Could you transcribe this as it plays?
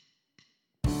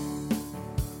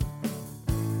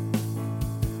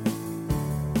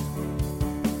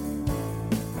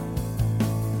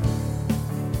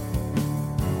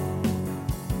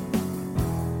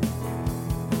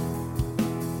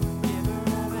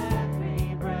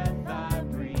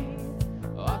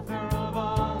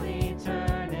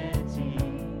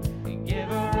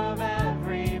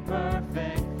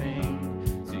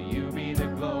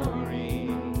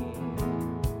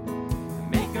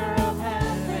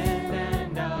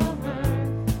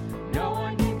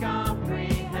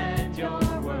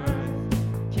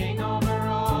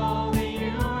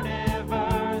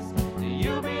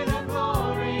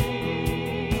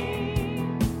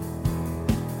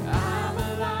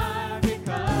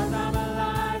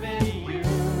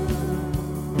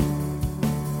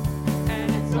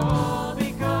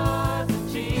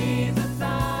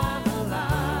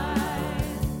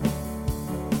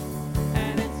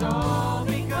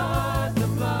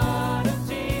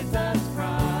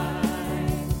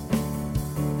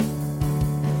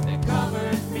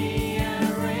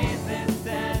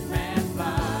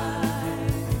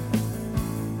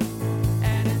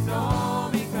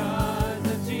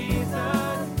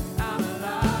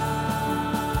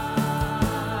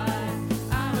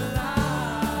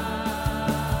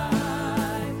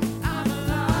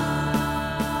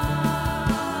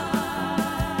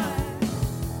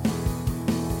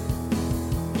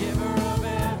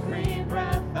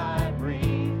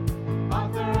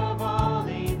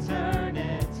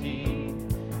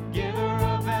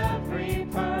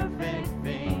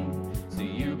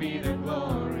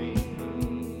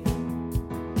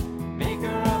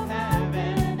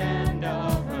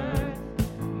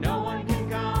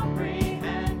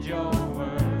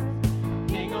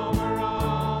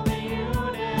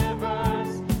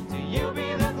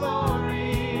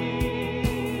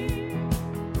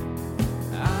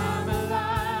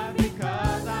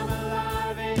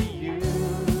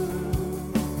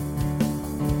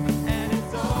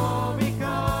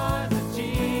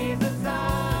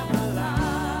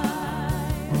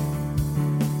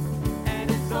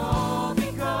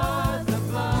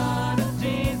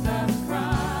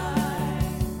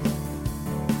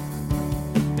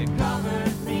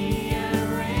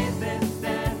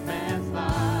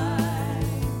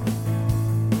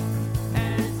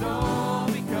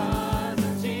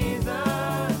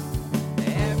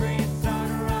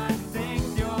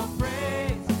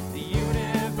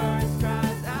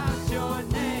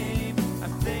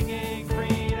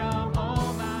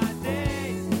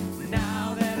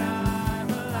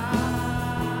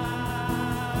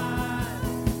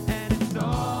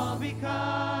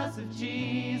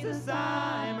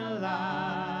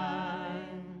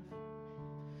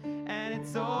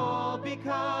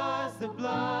because the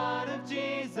blood of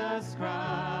Jesus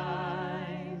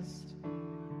Christ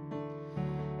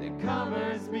that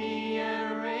covers me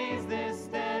and raised this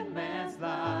dead man's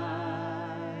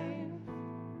life.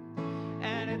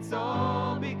 And it's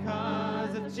all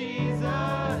because of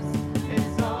Jesus.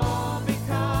 It's all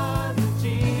because of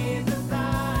Jesus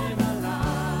I'm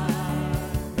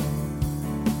alive.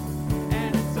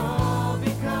 And it's all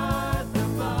because the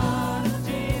blood of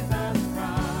Jesus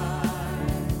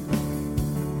Christ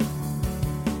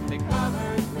that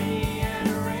covers me and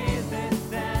raised this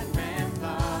dead man's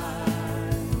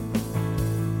life.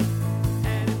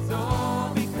 And it's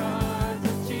all because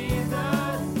of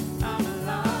Jesus I'm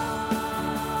alive.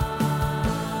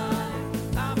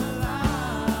 I'm alive.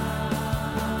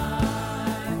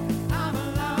 I'm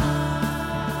alive.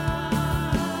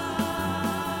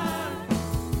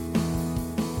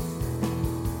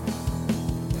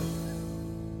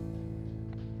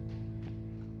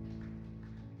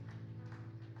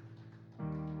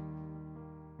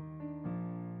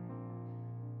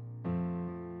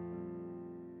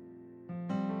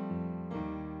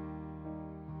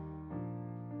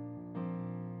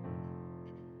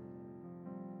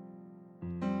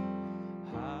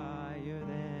 Higher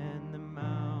than the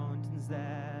mountains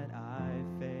that I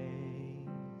face,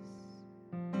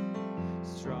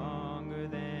 stronger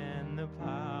than the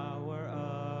power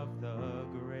of the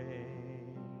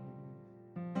grave,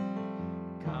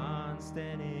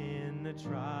 constant in the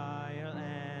trial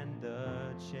and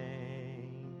the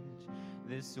change.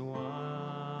 This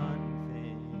one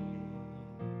thing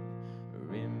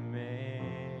remains.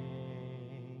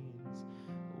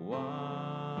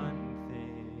 One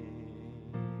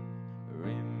thing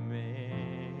remains.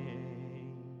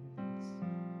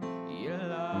 Your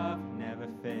love never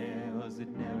fails, it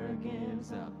never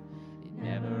gives up, it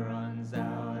never runs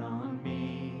out on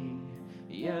me.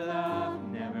 Your love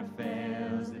never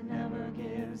fails, it never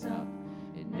gives up,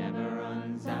 it never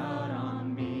runs out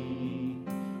on me.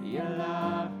 Your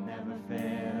love never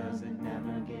fails, it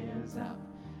never gives up,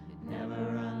 it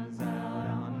never runs out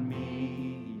on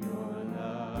me. Your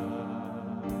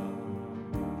love.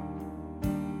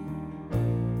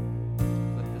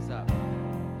 Lift this up.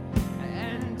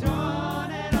 And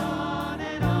on and on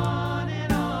and on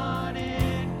and on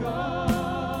it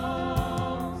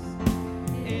goes.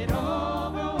 It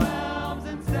overwhelms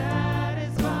and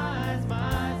satisfies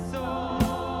my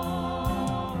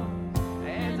soul.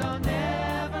 And I'll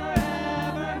never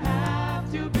ever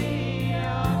have to be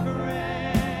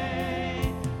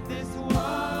afraid. This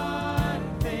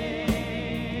one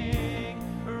thing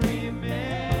remains.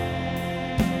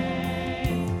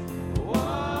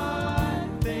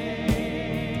 One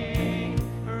thing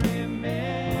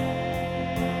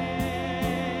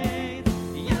remains.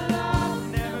 Your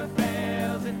love never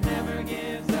fails, it never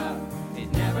gives up,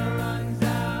 it never runs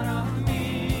out on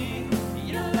me.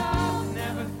 Your love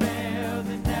never fails,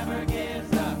 it never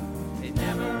gives up, it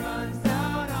never runs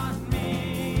out on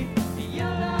me. Your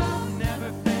love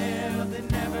never fails, it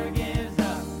never gives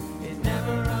up, it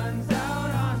never runs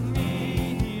out on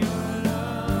me. Your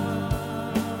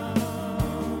love.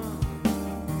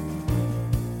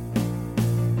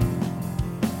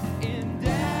 In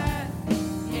death,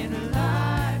 in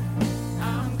life,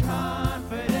 I'm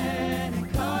confident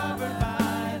and covered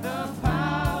by the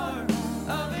power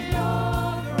of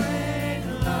your great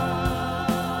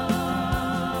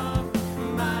love.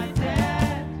 My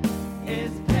debt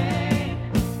is paid.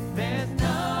 There's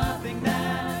nothing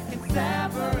that can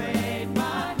separate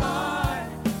my heart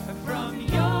from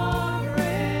your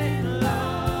great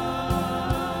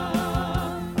love.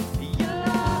 Your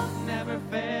love never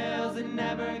fails, it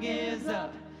never gives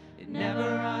up, it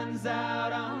never runs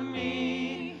out on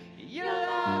me. Your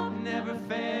love never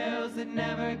fails, it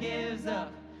never gives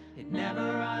up, it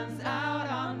never runs out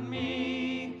on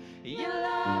me. Your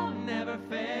love never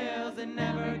fails, it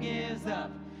never gives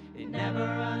up, it never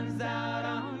runs out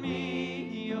on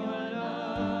me. Your love.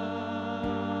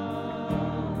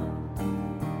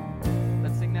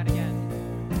 Let's sing that again.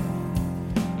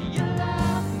 Your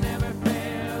love never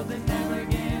fails, it never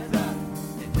gives up,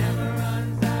 it never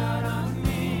runs out on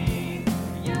me.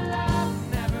 Your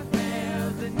love never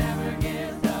fails, it never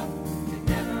gives up, it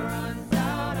never runs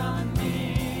out on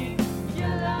me. Your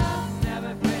love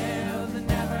never fails, it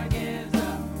never gives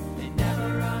up, it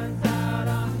never runs out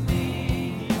on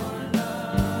me. Your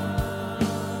love.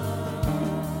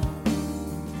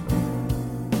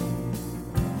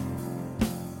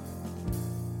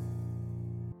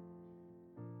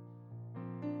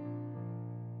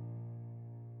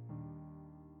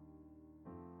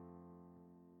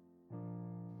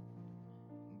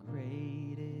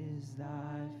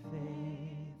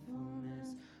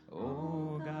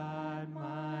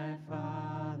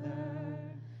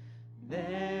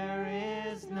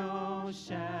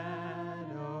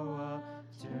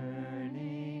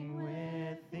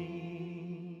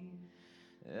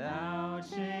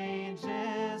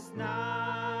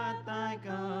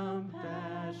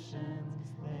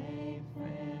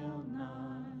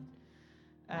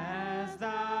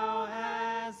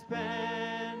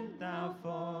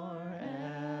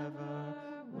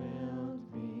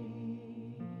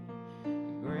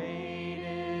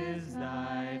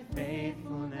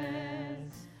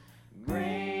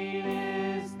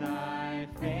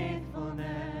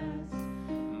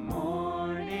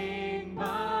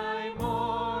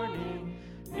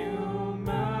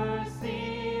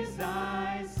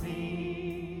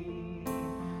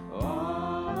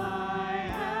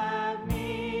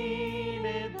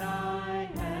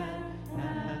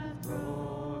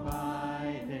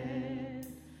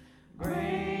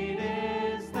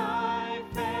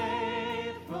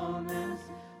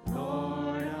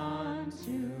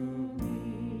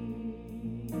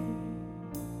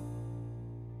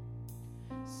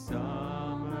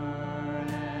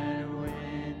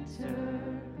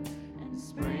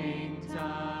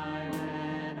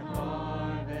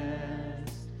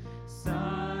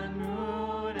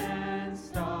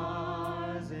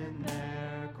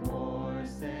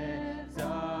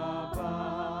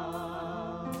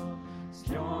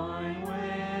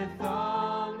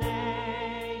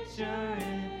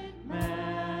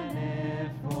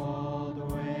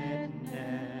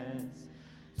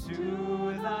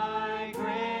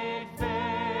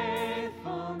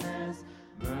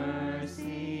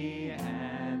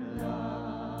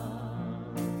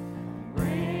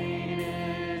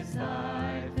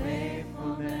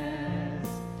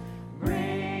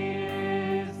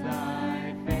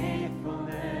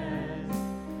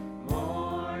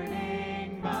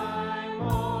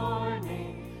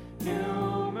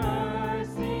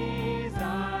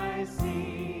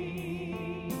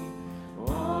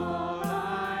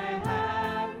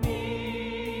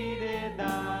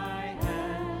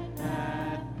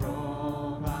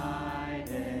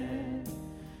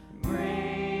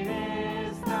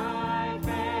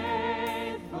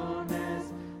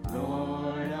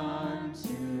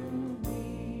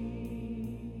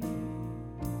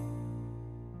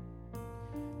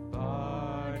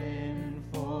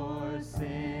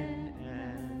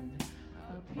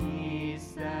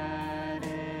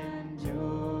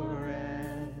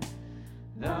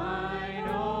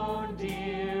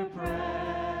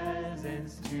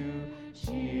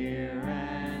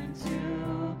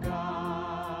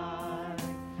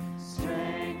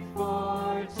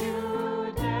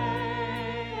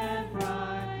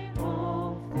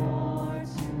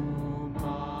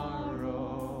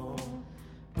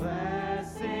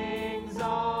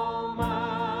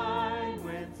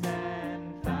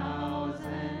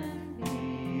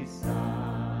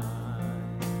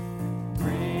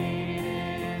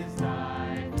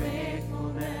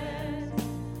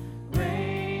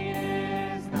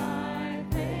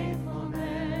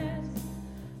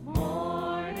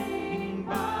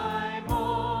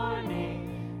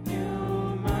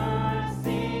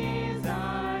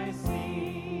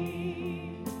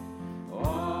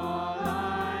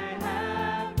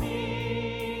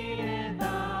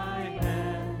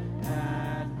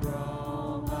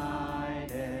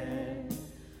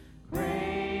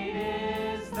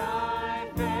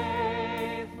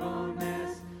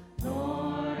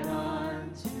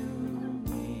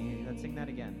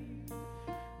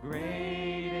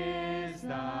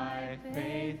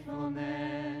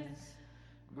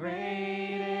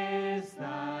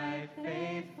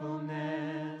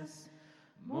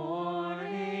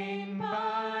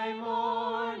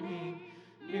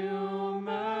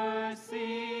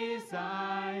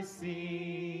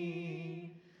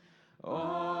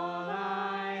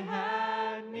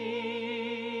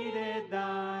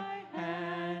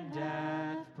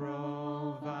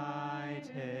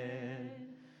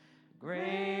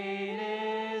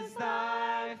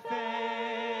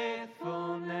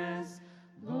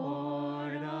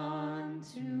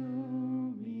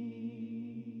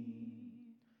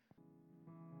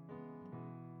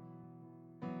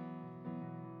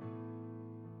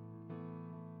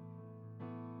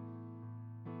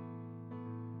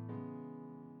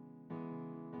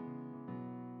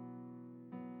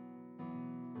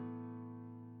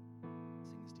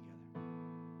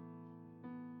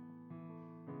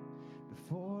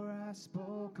 Before I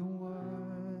spoke a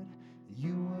word,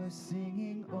 you were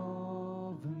singing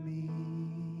over me.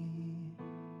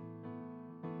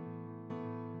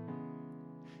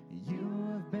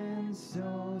 You have been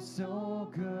so, so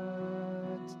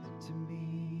good to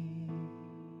me.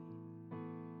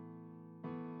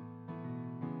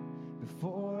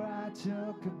 Before I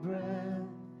took a breath,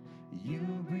 you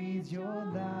breathed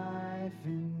your life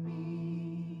in me.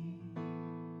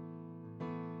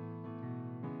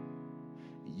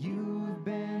 You've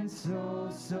been so,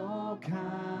 so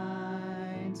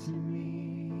kind to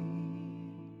me.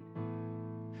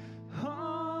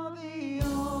 Oh, the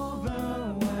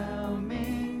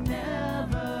overwhelming,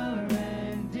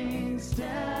 never-ending,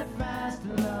 steadfast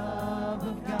love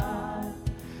of God.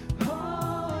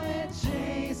 Oh, it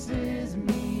chases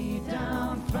me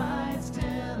down, fights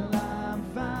till I'm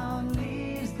found,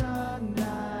 leaves the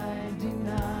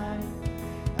 99.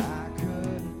 I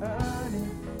couldn't earn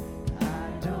it,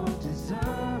 I don't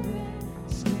deserve it,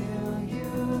 still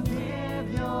you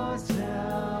give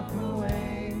yourself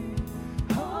away.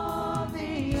 Oh,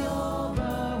 the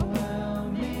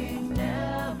overwhelming,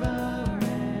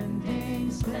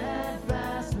 never-ending,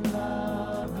 steadfast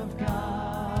love of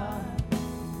God.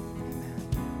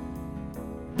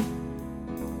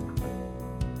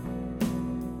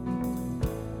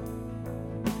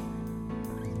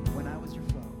 When I was your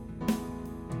foe,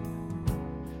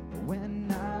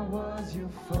 when I was your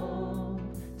foe,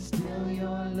 still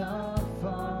your love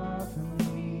far from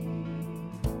me.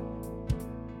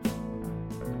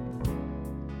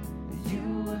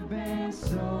 You have been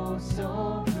so,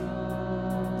 so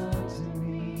good to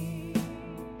me.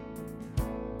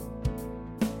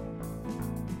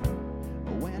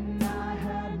 When I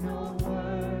had no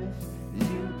worth,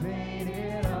 you paid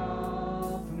it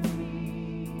all for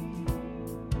me.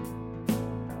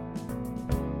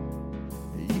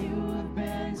 You have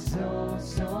been so,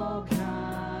 so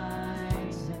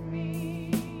kind to me.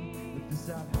 Lift this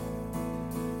up.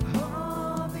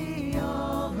 Oh, the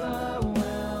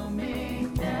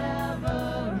overwhelming,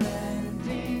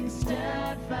 never-ending,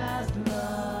 steadfast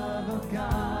love of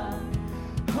God.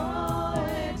 Oh,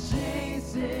 it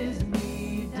chases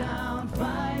me down,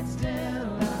 fights till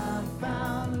I'm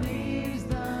found, leaves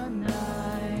the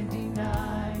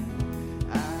 99.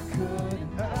 I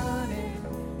couldn't earn it,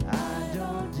 I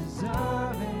don't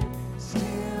deserve it,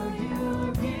 still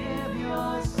you give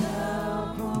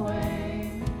yourself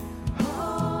away.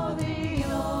 Oh, the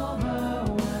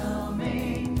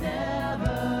overwhelming,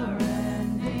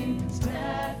 never-ending,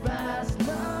 steadfast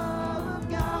love of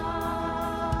God.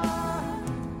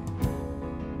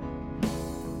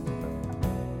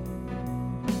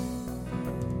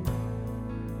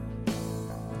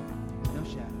 No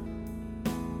shadow.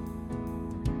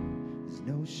 There's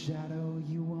no shadow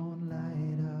you won't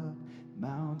light up,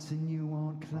 mountain you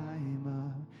won't climb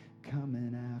up,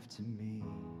 coming after me.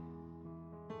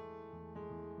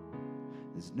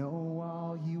 There's no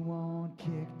wall you won't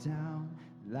kick down,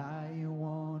 lie you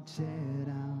won't tear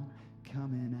down,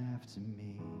 coming after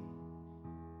me.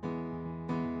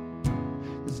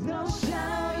 There's no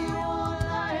shadow